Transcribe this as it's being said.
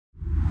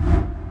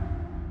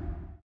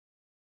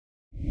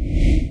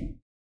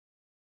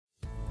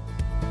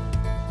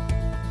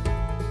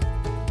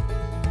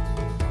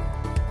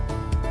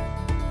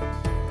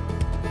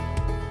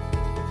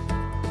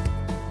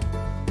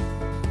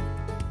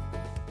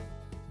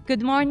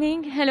Good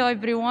morning. Hello,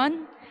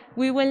 everyone.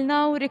 We will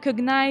now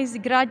recognize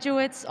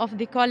graduates of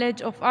the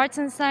College of Arts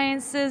and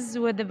Sciences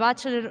with the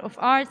Bachelor of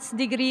Arts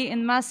degree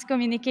in Mass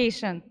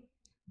Communication.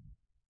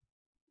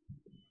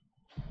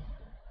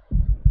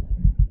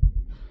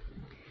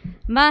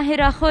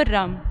 Mahira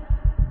Khurram.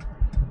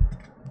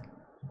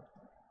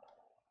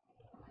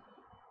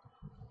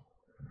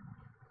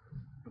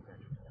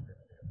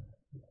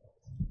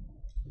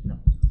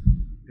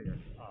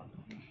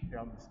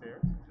 Down the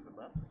stairs to the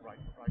left, right,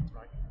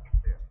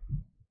 there.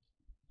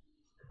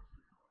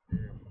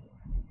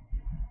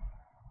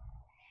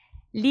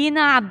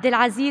 Lina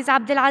Abdelaziz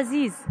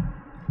Abdelaziz.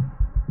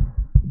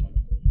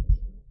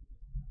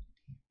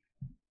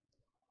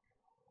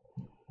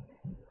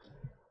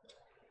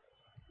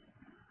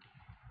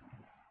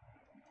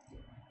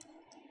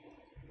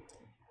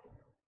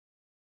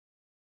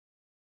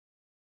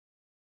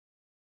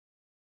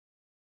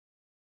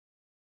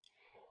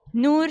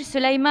 نور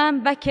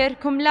سليمان بكر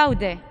كوم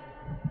لاودة.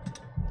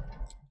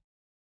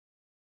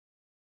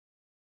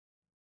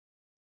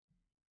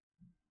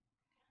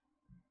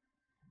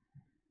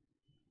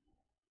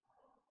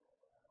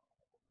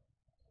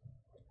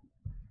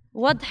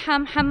 وضحى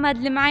محمد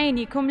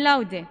المعيني كوم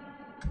لاودة.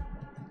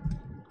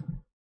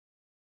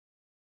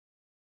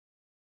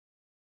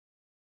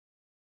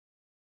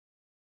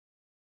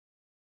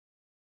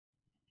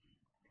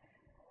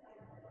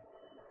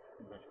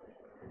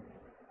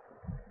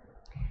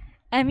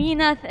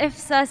 أمينة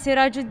إفسا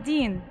سراج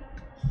الدين.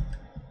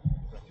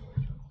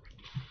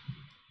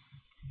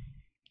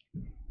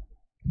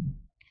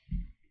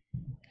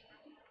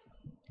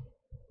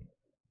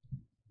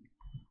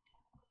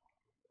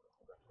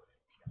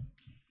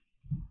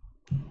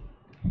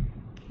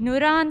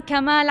 نوران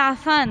كمال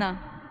عفانة.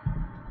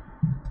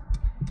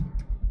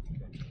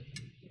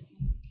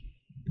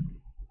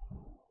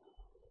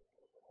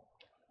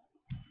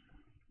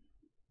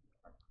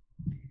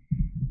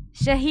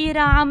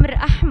 شهيرة عمرو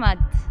أحمد.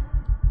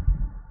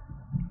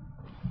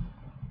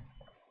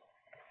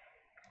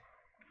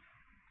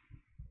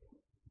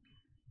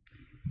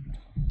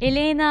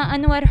 إلينا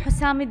أنور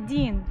حسام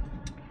الدين.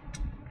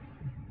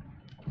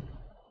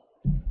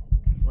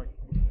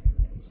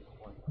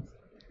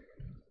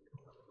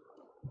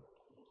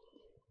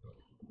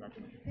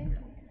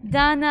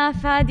 دانا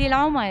فادي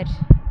العمر.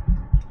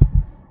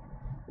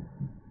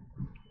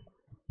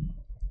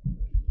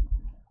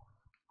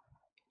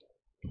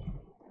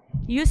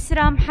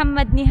 يسرى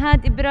محمد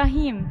نهاد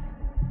إبراهيم.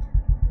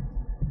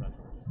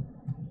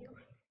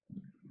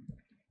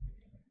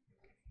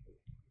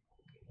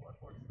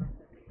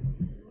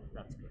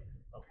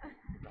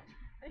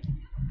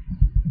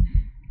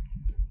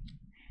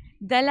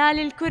 دلال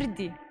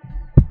الكردي.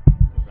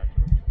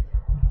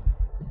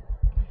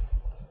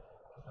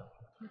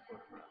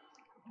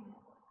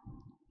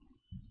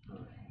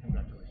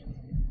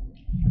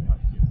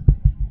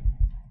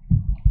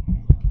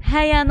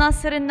 هيا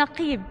ناصر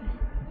النقيب.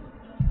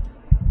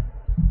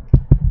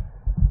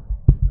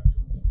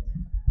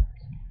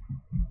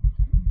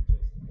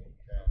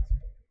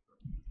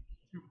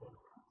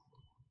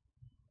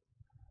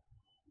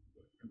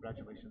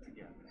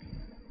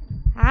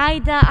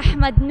 عايدة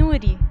أحمد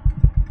نوري.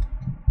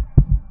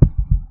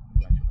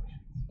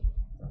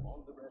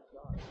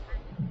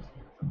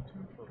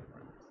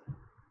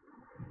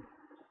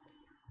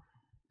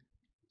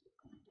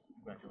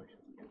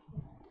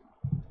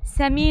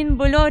 سمين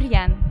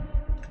بولوريان.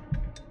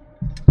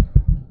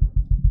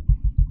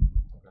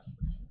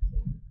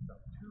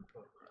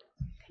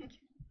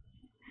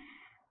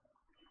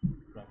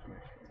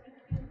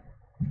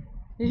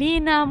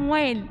 لينا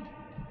مويل.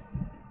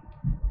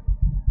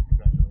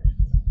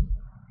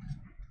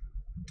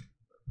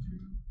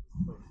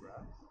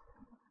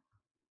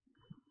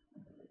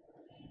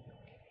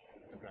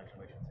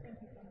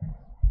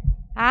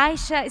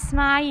 عايشة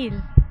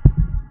إسماعيل.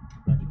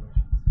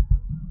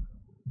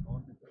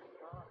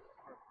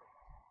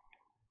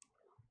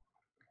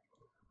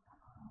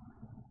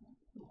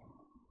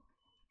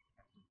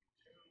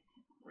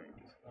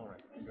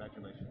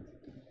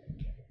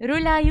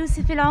 رولا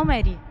يوسف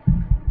العمري.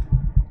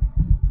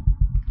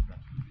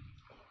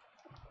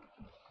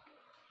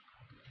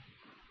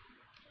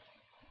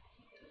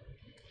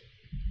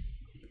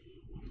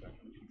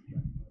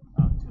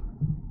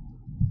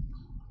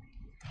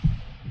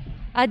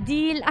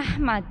 عديل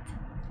أحمد.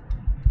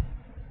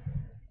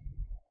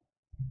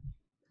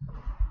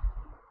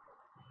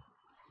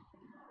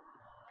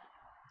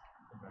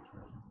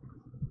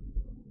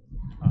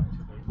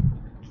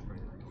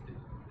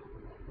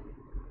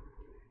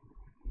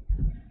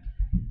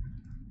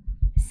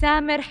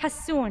 سامر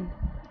حسون.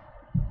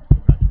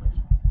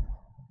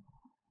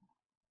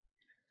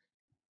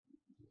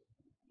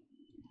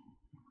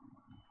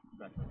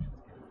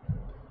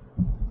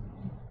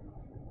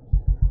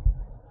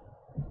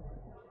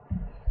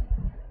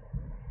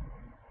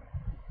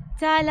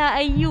 تالا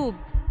أيوب.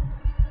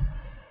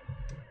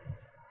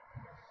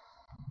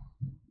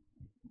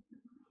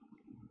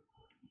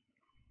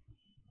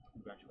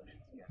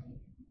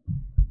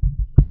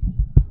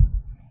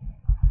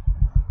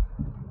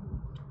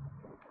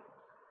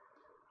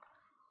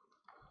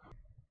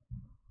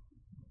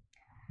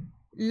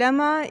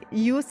 لما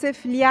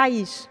يوسف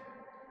اليعيش.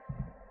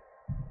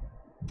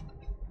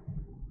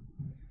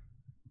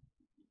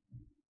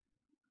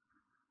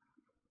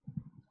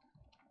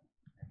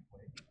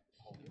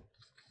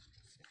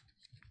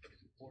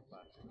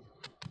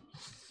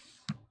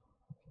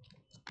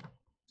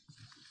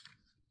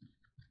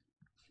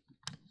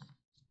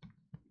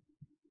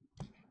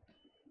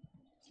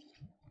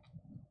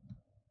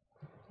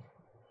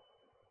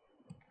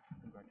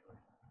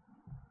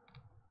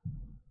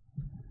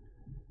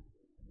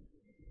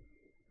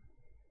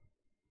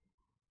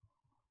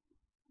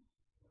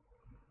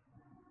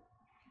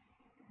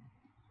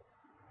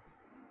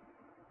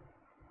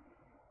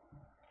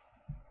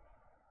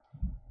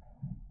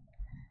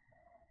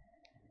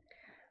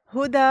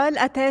 هدى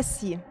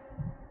الأتاسي.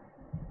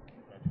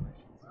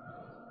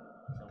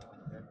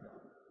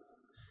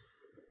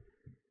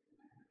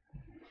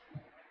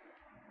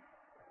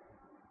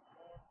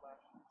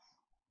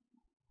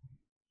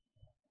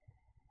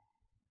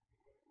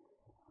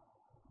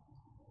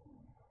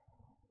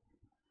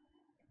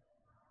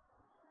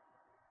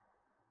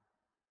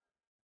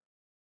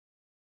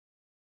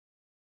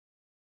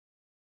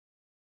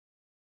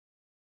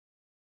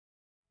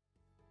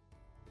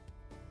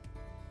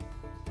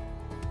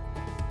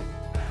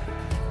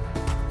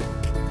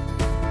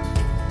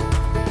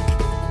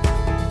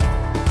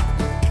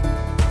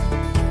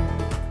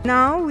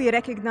 Now we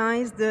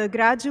recognize the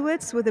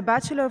graduates with a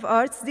Bachelor of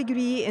Arts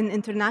degree in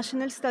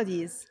International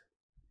Studies.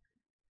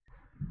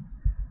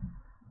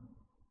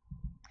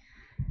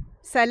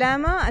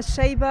 سلامة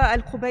الشيبة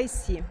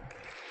القبيسي.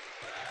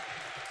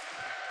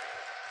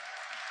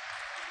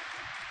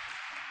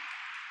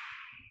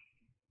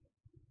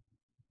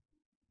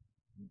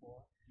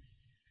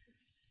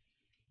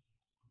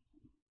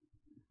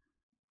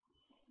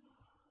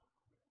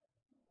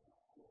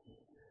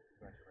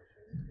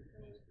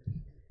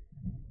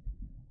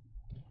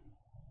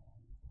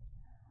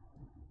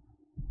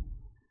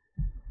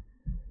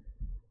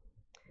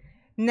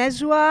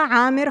 نجوى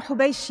عامر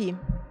حبيشي.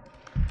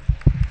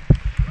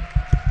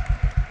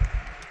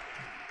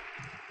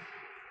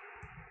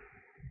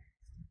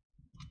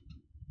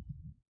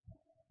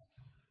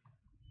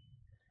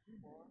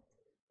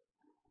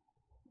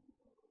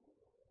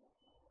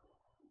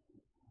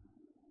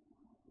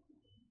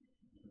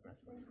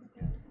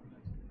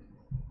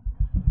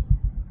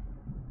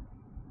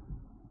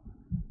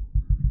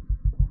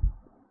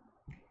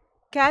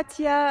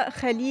 كاتيا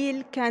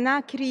خليل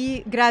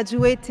كاناكري,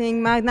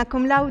 graduating magna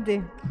cum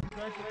laude.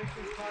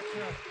 Congratulations,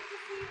 Katya.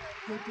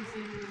 Good to see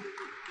you.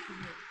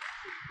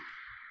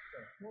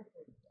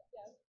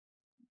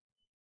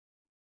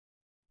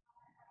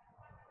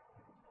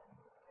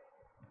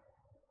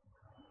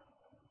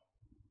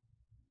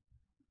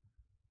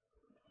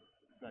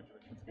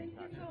 Congratulations again, Katya. Thank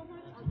you so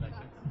much.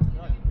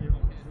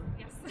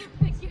 Yes,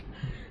 thank you.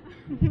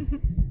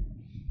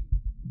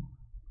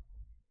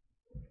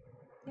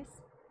 Yes.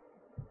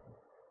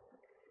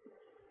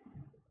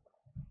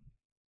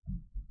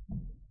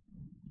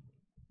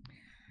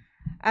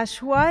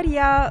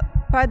 Ashwarya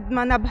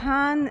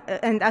Padmanabhan,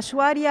 and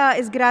Ashwarya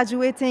is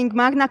graduating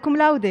magna cum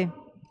laude.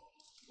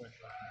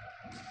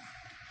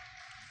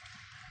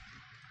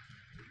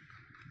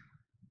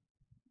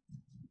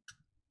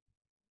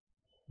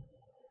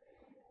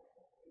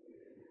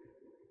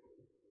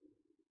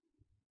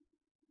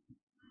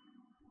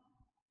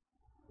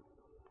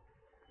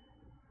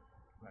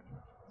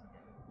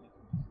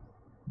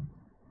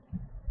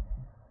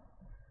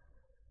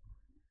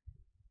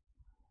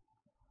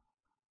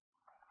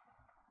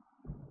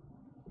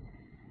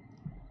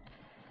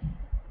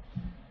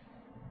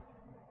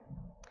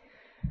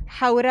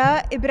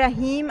 حوراء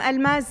إبراهيم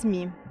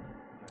المازمي.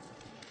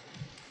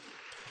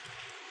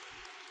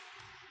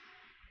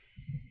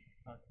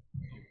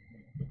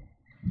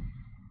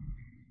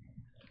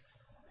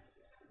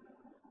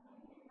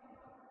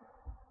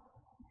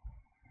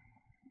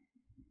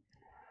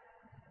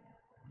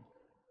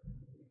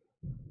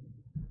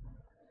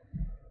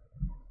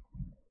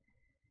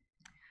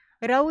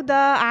 روضة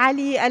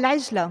علي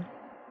العجلة.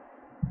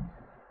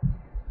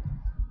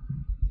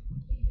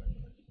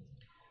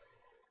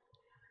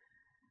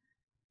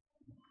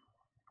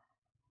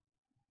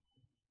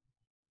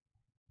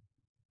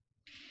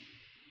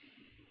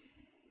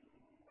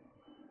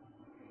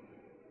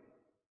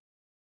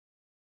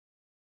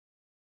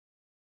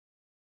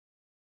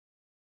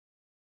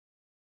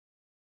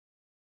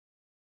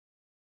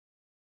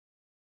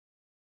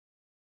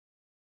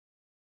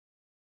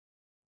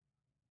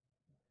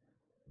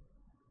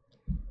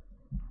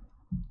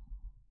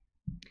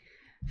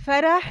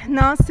 Farah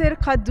Nasir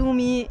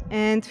Qadoumi,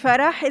 and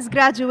Farah is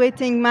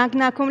graduating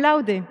magna cum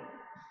laude.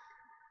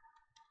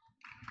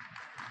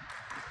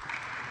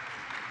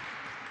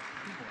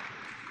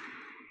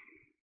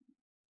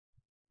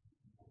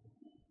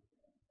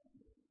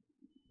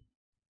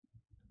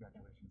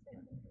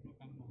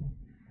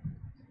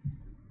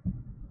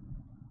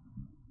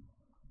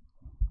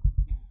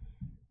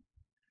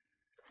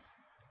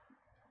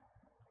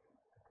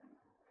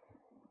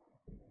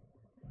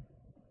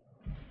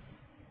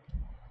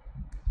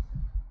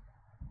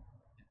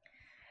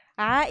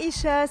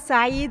 عائشة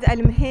سعيد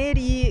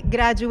المهيري,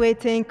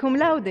 graduating cum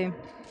laude.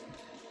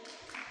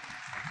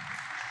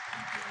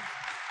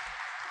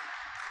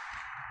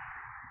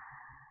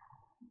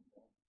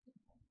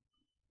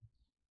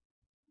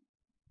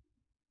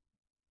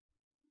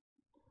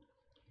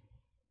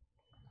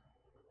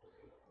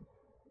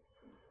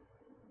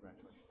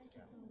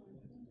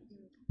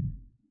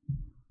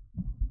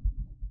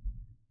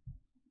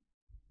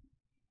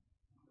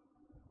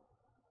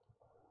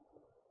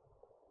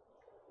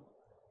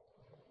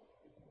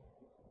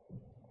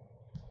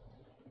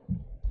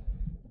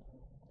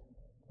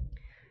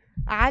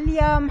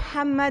 عليا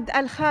محمد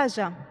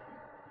الخاجة.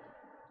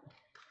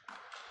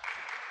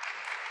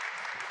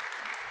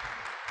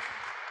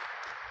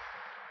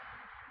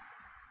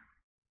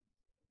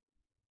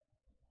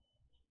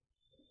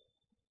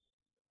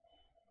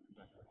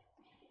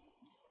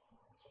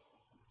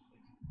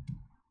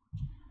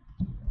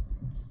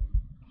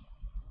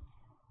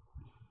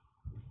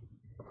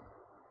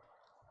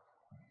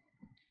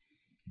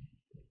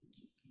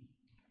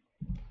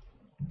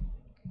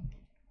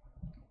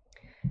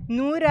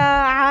 نورة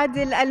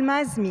عادل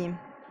المازمي.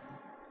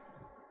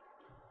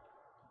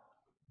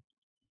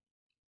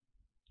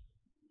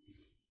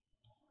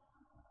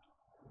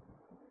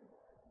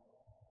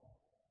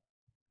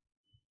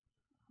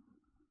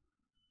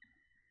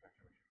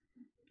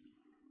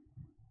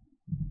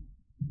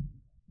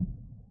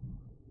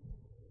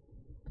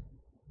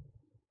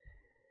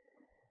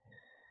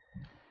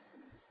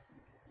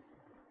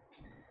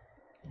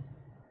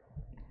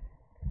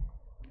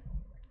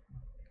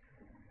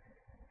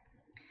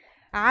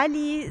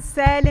 علي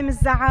سالم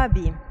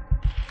الزعابي.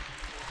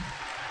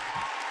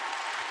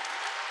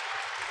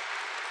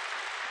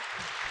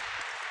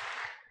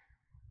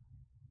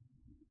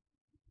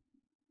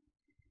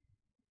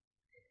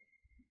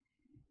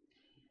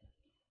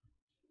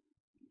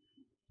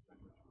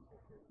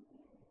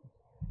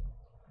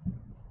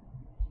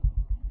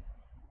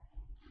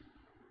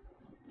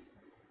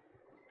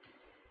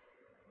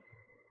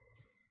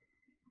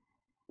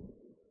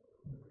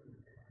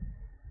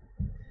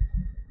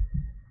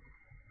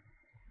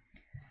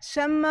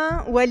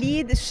 شما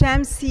وليد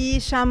الشامسي.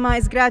 شما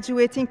is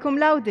graduating cum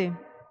laude.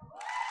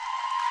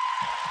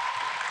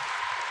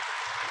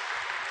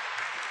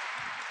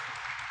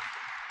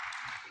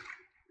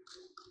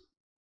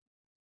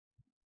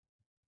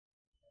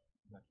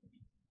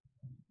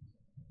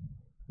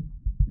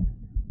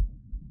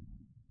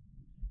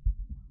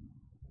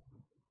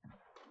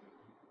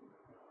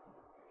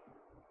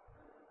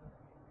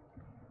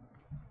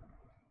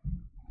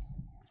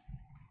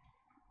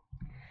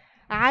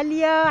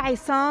 عليا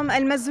عصام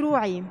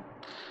المزروعي.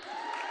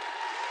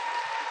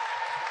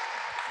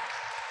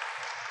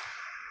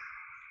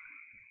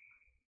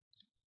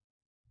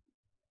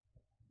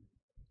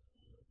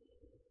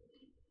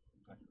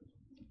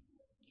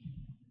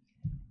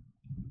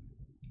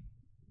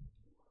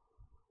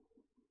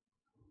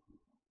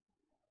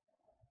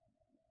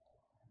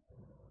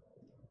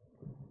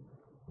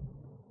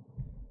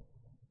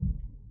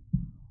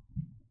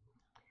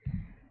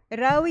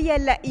 راوية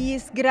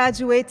اللئيس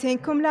graduating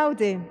cum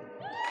laude.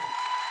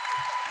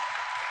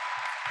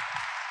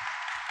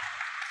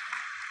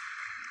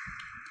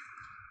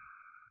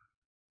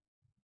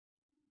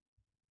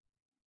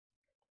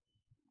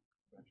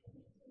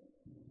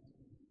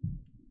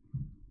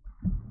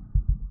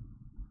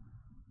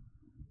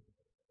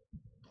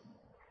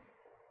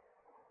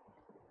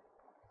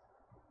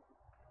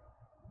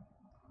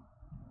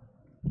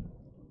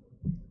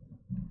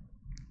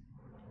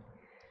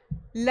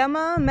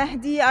 لما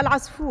مهدي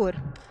العصفور.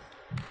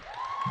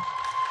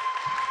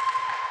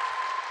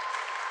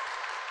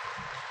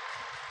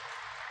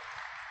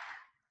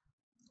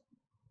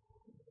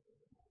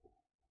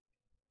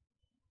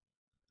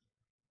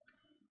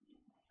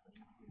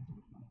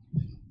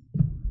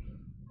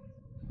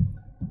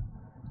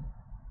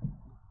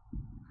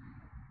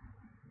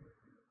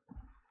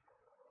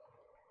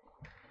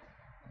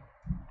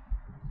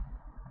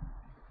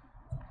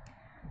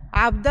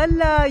 عبد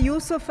الله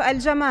يوسف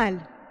الجمال.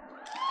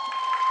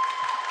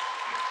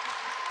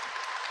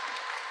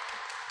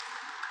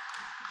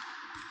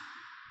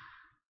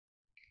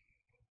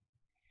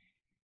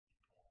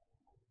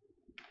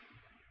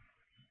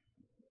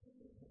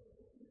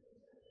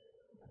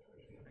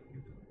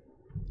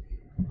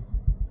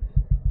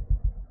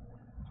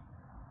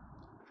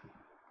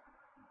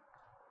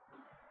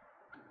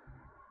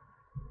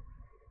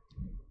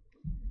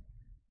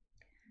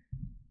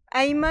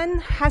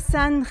 أيمن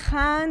حسن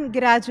خان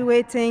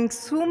graduating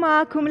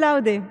summa cum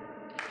laude.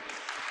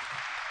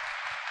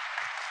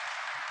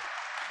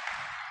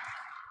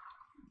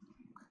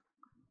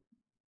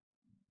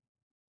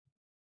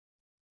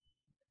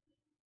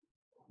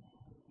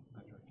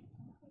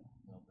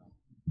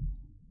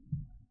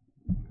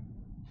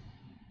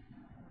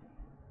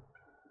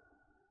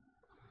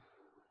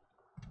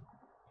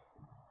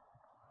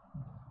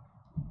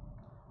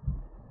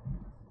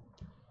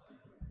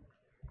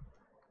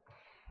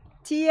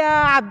 تيا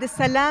عبد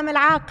السلام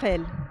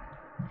العاقل.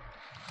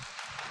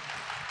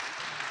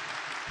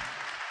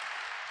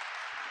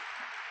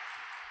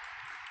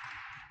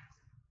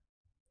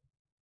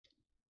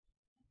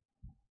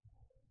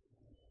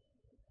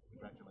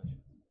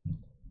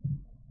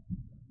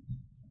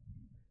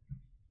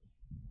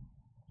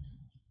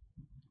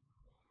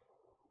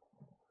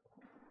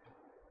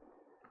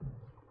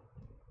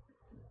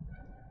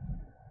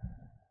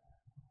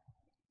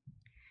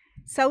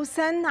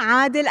 سوسن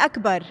عادل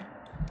أكبر.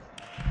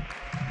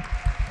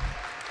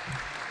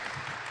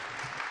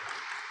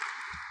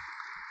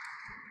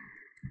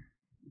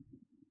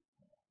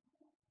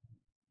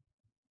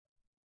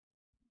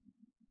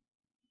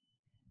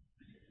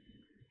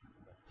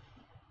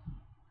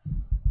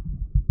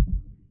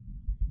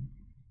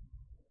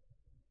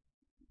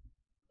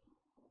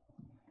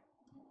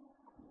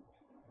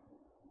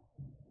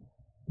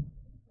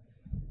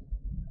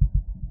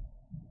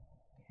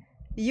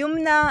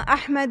 يمنى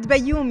أحمد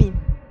بيومي.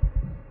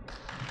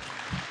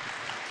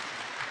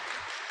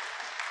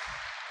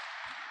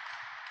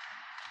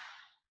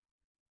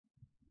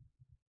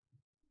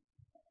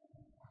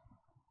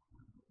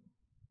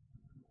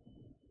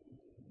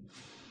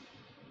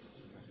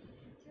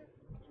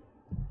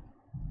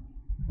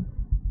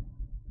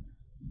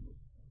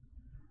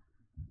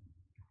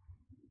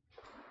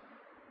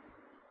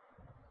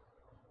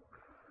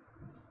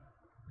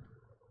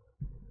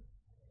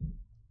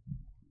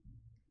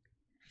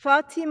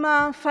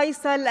 فاطمة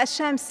فيصل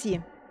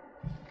الشامسي.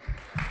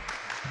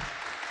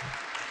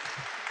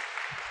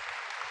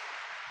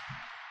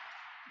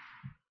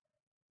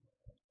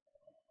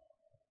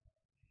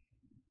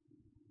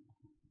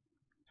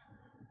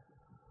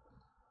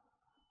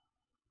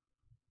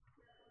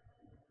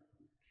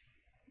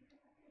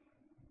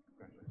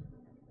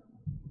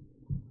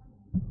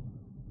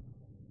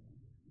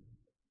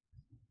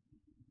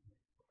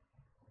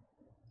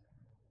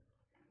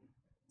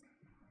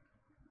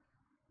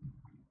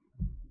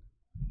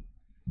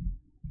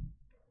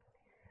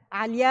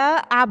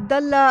 علياء عبد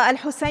الله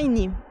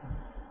الحسيني.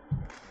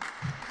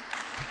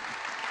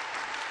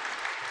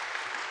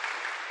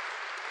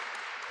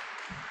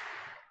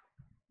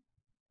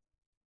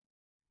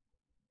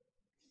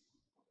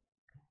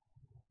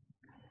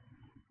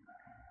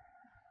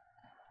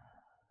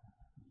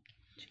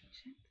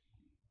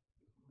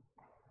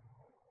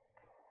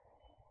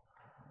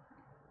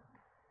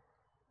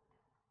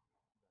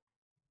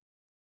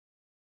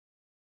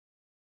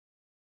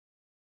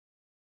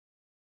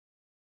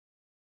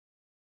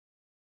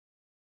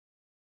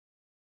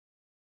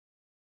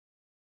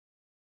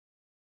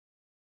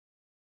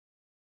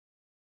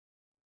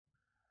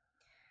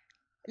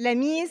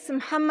 لميس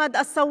محمد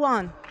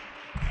الصوان.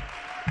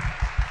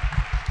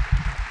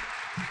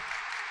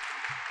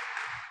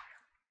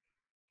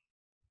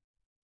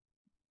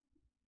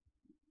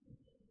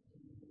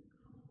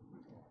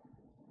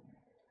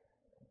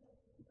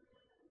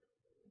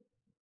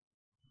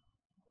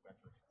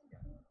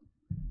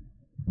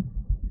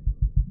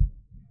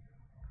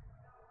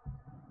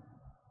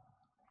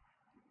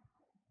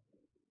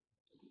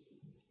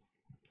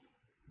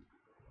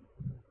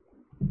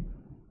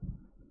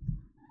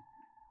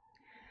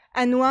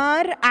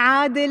 أنوار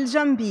عادل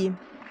جنبي.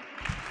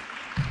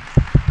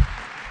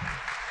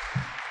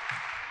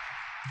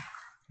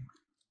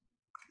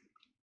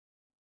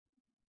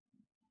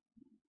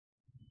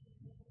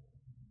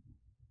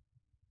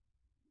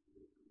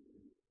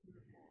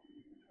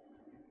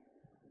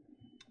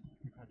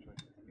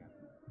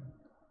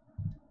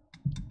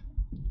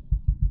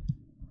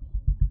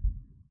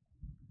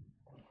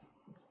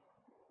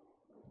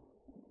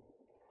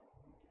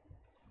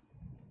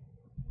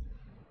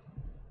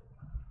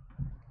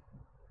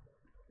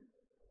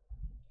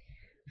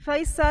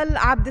 فيصل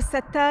عبد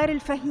الستار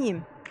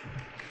الفهيم.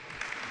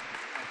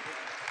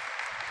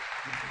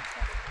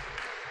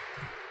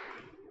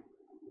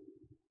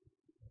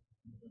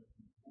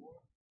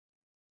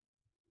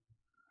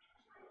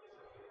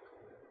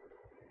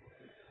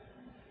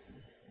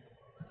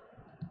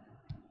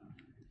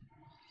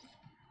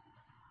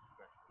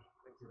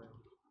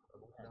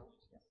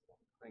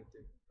 Thank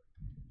you.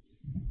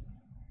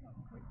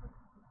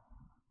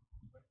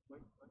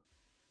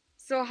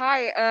 So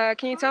hi,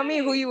 can you tell me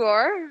who you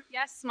are?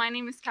 Yes, my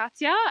name is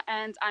Katya,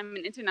 and I'm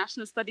an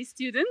international studies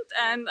student,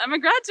 and I'm a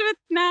graduate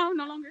now,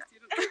 no longer a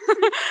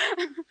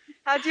student.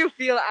 How do you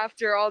feel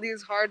after all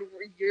these hard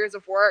years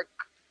of work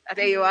at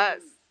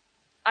AUS?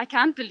 I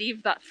can't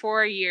believe that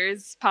 4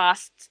 years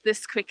passed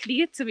this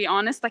quickly, to be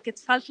honest. Like, it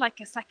felt like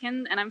a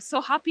second, and I'm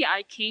so happy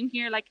I came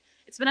here. Like,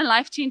 it's been a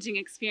life-changing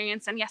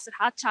experience, and yes, it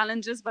had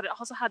challenges, but it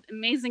also had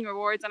amazing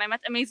rewards, and I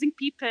met amazing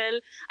people.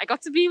 I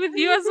got to be with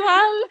you as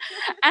well,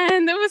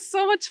 and it was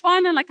so much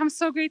fun, and like, I'm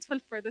so grateful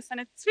for this, and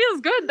it feels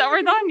good that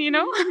we're done, you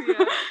know?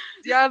 Yeah.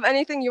 Do you have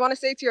anything you want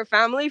to say to your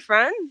family,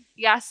 friends?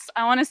 Yes,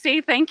 I want to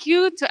say thank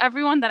you to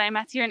everyone that I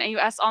met here in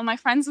AUS, all my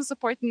friends who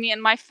supported me,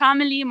 and my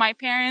family, my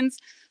parents,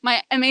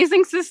 my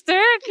amazing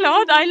sister,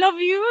 Claude. I love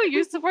you.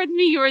 You supported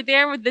me. You were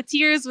there with the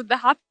tears, with the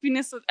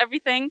happiness, with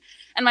everything.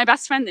 And my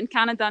best friend in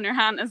Canada,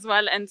 Nurhan, as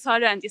well, and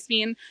Sarah and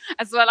Yasmin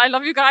as well. I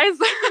love you guys.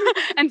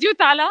 And you,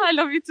 Tala, I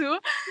love you too.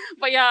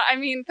 But yeah, I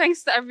mean,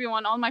 thanks to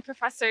everyone, all my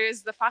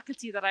professors, the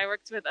faculty that I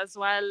worked with as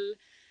well.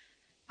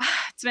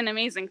 It's been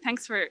amazing.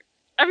 Thanks for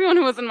everyone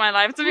who was in my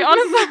life, to be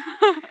honest.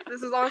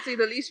 This is honestly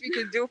the least we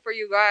could do for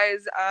you guys.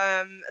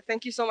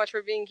 Thank you so much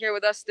for being here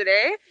with us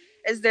today.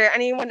 Is there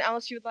anyone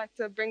else you'd like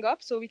to bring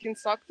up so we can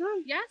talk to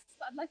them? Yes,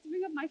 I'd like to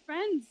bring up my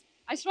friends.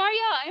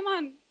 Aishwarya,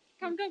 Ayman,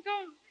 come.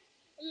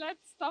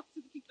 Let's talk to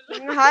the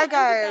people. Hi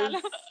guys.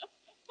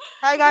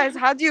 Hi guys,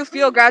 how do you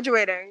feel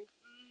graduating?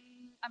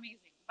 Amazing.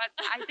 But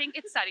I think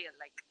it's surreal.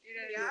 Like,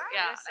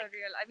 Yeah? It is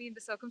surreal. I mean,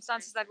 the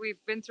circumstances that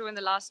we've been through in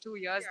the last 2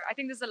 years, I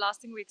think this is the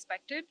last thing we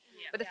expected.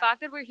 But the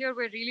fact that we're here,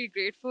 we're really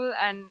grateful,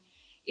 and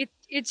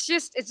it's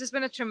just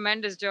been a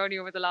tremendous journey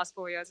over the last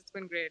 4 years. It's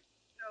been great.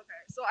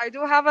 Okay, so I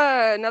do have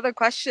another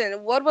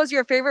question. What was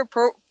your favorite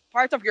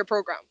part of your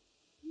program?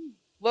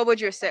 What would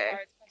you say?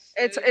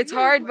 It's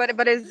hard, but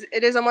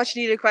it is a much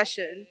needed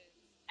question.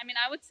 I mean,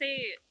 I would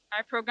say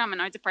our program in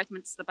our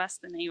department is the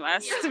best in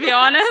AUS, to be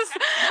honest.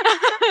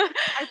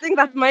 I think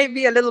that might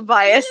be a little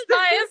biased.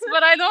 Biased,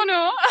 but I don't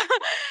know.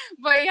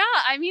 But yeah,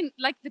 I mean,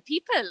 like the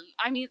people.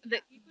 I mean,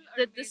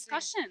 the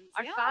discussions.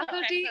 Our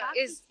faculty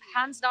is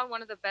hands down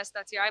one of the best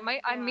that's here.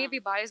 I may be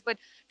biased, but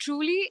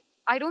truly,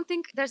 I don't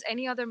think there's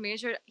any other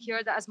major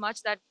here that as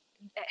much that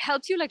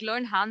helps you like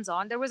learn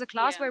hands-on. There was a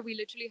class where we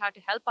literally had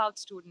to help out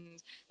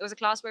students. There was a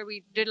class where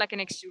we did like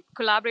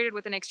collaborated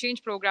with an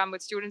exchange program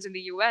with students in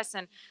the US,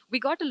 and we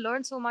got to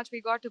learn so much.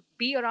 We got to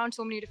be around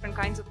so many different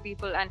kinds of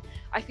people, and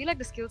I feel like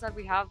the skills that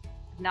we have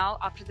now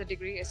after the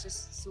degree is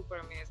just super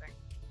amazing.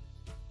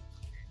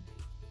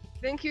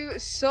 Thank you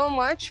so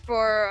much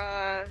for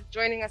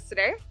joining us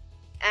today,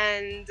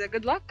 and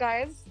good luck,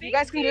 guys. You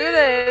guys can do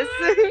this.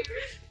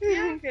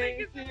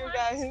 Okay, see you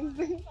guys.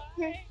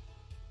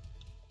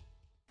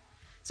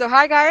 So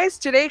hi guys,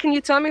 today can you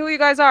tell me who you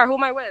guys are? Who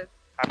am I with?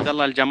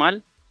 Abdullah Al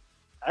Jamal,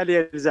 Ali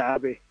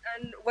Al-Zaabi,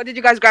 And what did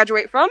you guys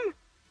graduate from?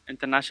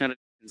 International.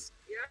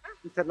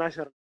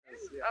 international.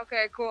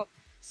 Okay, cool.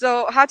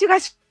 So how do you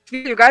guys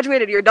feel? You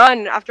graduated, you're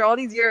done after all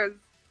these years.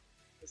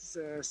 It's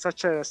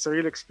such a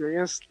surreal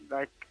experience.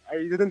 Like I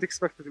didn't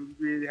expect to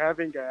be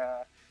having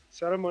a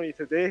ceremony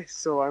today,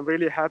 so I'm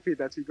really happy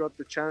that we got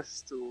the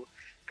chance to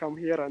come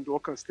here and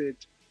walk on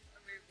stage.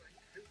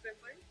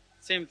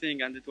 Same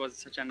thing, and it was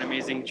such an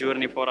amazing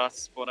journey for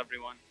us, for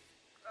everyone.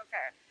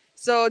 Okay.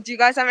 So do you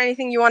guys have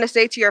anything you want to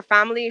say to your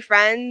family,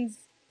 friends,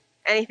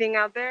 anything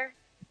out there?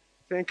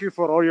 Thank you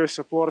for all your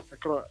support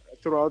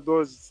throughout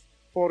those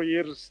 4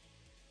 years.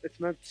 It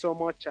meant so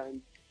much,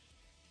 and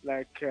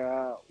like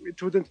it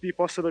wouldn't be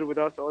possible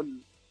without all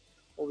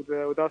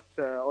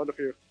of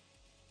you.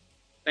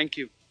 Thank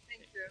you.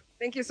 Thank you.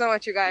 Thank you so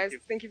much, you guys.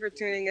 Thank you for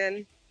tuning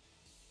in.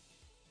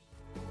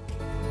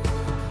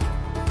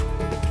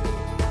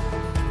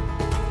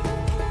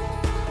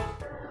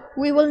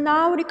 We will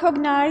now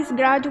recognize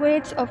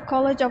graduates of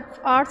College of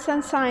Arts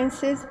and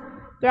Sciences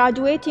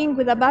graduating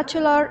with a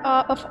Bachelor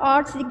of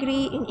Arts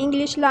degree in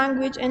English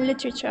Language and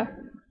Literature.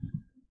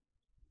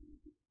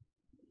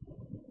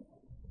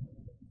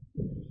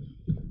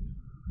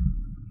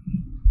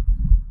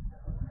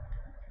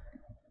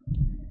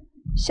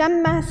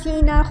 Shamma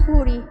Sina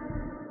Khouri.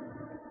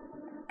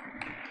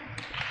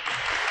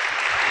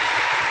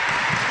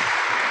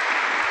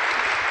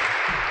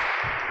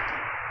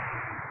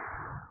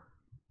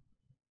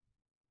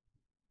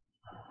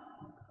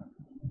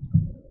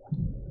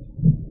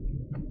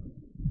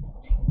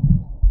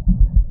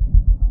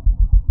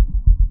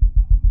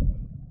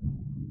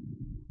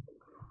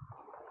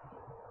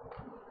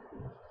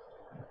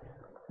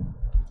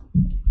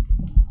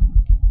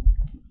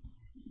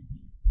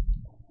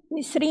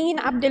 نسرين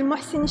عبد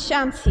المحسن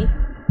الشامسي.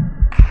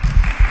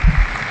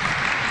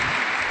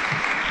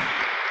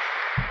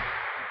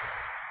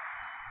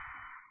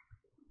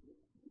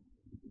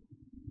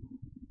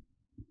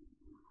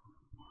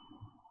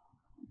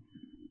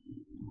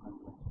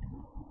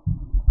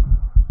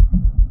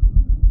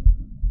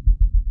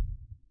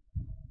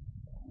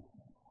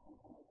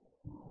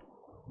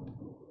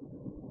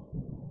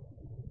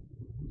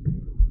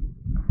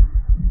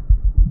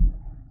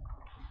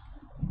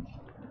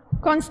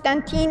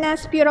 Constantina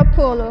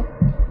Spiropolo.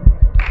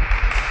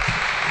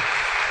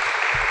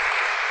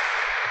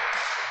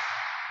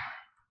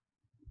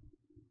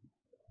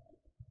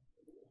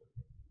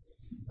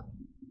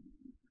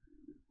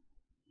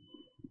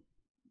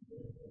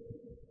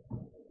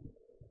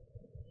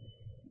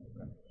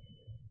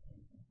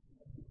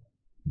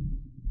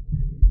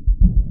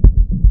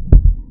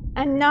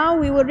 And now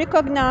we will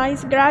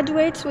recognize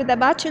graduates with a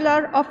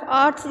Bachelor of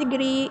Arts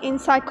degree in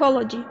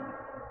Psychology.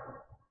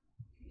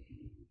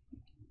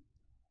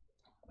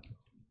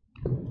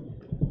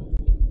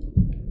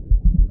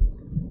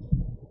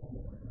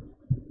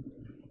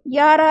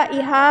 Yara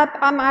Ihab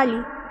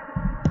Amali.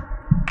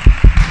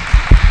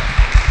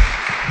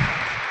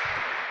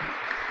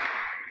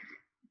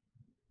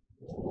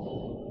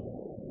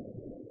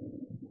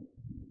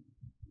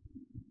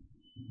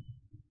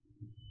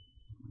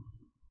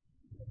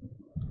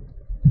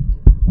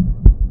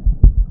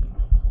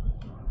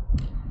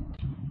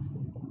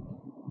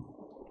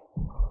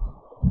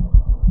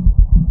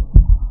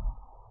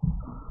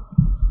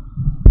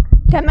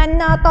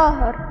 تمنى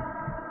طاهر.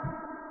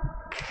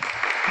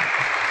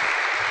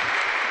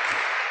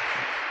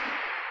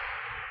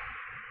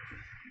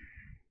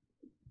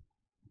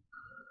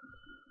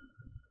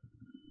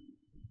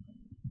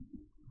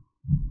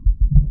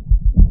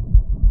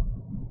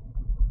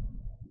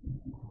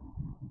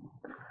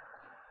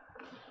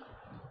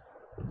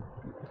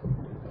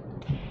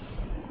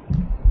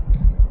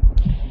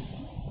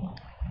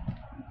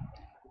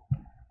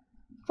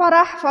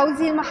 فرح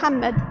فوزي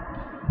المحمد.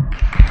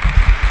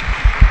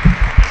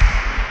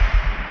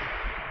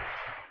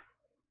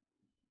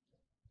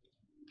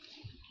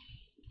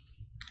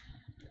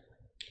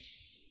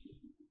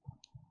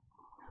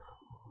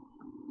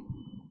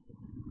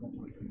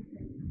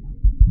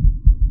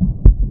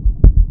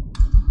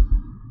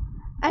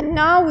 And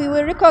now we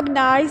will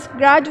recognize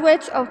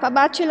graduates of a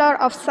Bachelor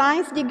of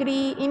Science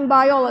degree in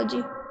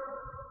Biology.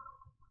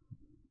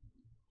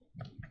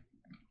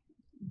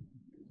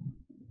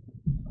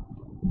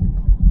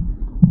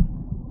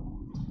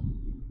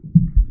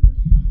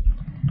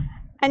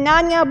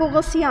 Ananya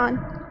Boughassian.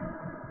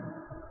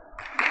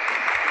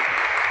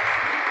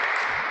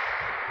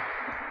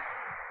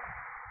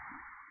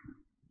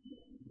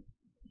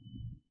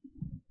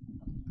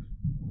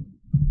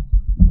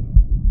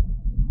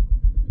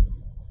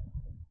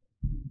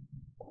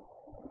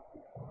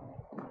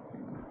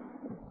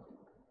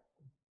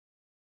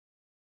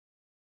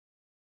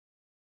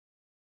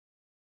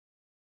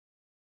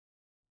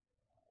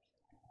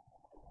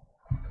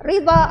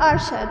 Rida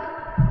Arshad.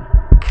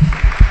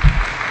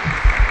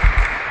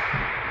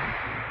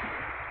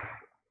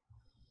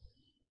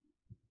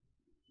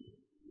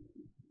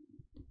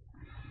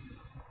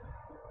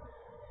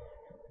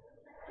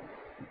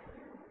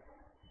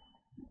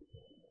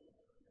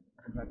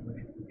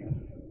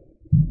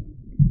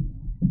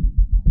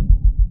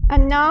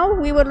 And now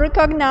we will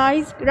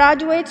recognize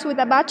graduates with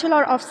a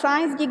Bachelor of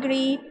Science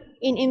degree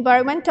in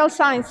Environmental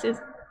Sciences.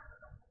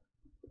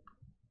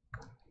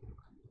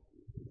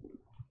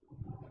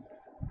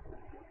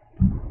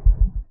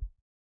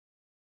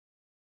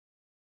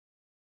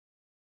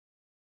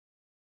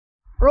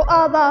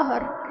 Ru'a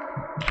Zahar.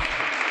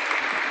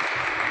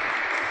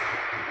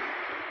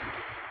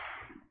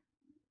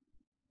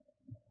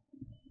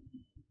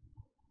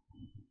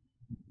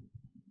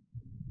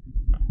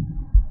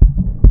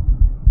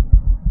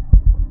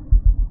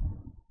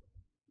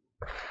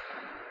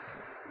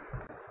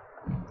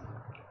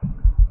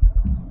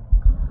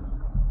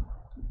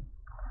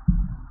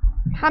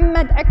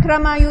 محمد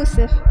أكرم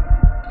يوسف.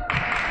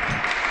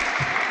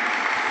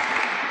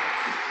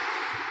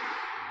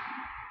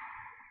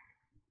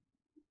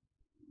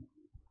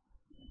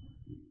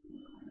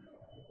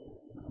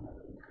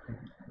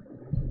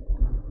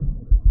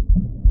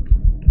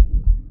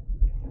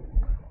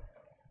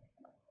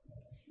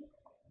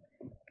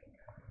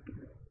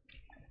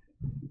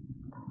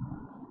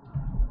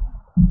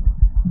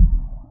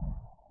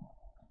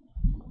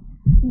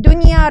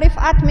 دنيا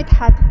رفعت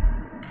مدحت.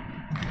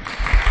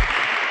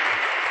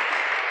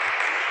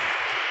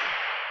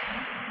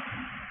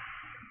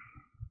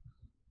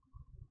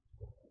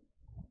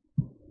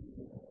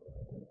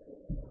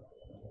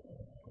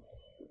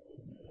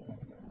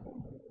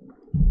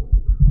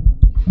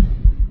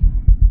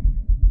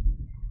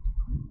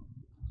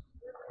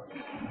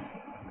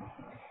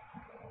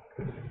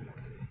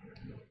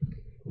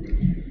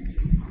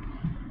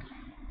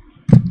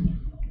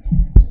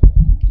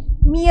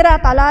 ميرا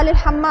طلال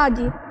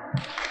الحمادي.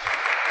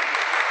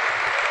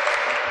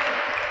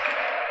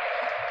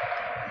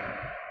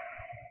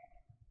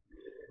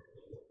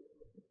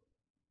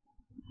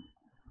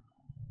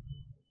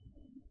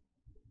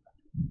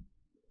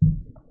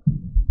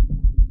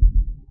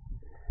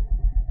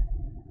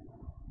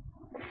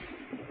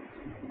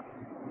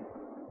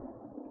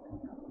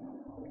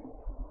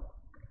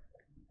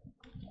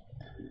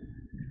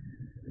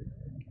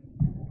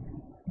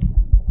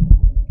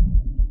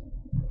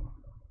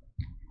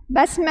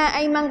 بسمة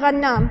أيمن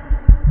غنام.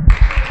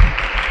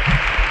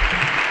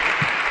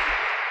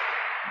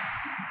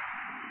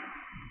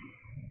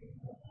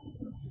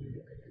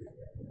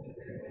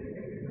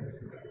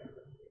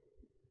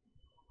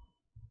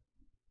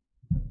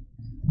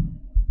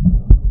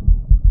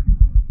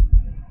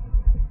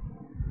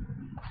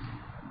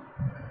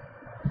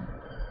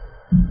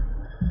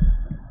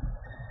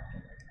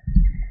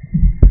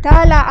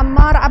 تالا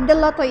عمار عبد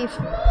اللطيف.